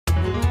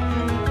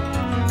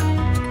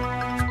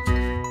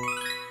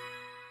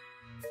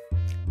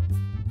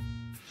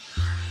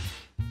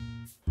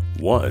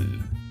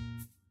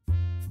1.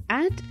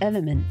 Add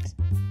element.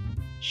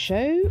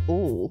 Show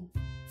all.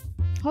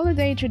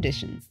 Holiday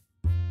tradition.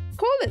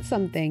 Call it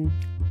something.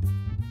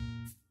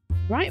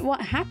 Write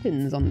what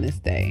happens on this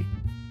day.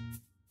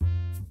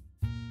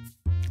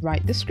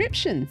 Write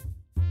description.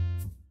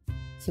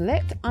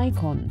 Select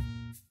icon.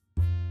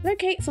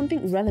 Locate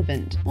something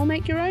relevant or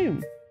make your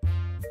own.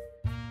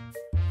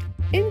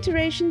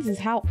 Iterations is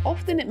how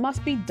often it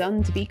must be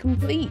done to be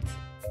complete.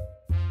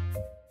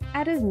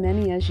 Add as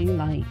many as you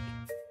like.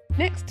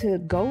 Next to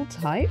goal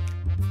type,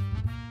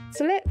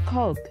 select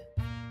cog.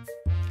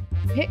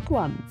 Pick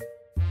one.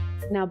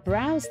 Now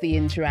browse the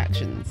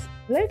interactions.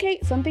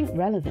 Locate something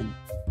relevant.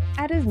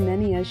 Add as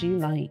many as you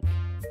like.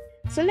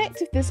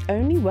 Select if this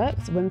only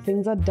works when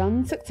things are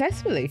done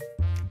successfully.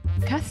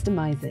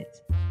 Customize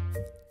it.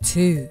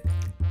 2.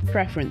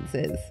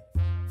 Preferences.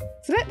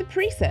 Select the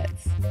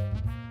presets.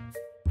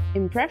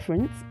 In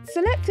preference,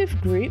 select if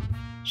group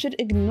should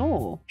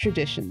ignore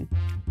tradition.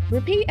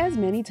 Repeat as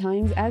many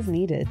times as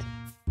needed.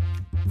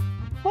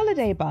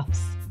 Holiday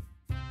buffs.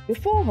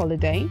 Before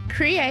holiday,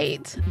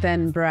 create,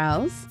 then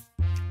browse.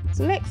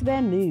 Select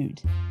their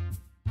mood.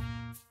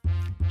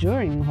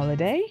 During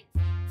holiday,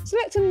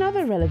 select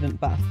another relevant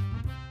buff.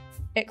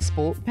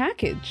 Export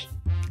package.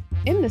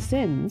 In The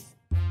Sims,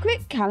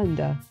 click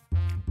calendar.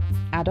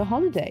 Add a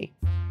holiday.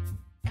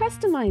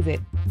 Customize it.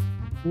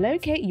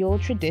 Locate your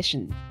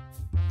tradition.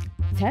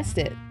 Test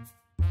it.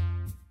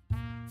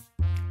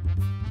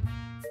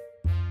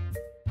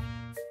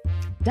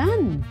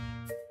 Done!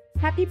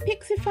 Happy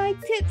Pixified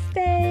Tips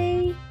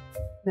Day!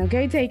 Now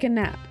go take a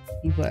nap.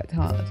 You've worked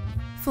hard.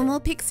 For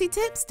more Pixie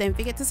tips, don't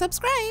forget to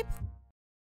subscribe.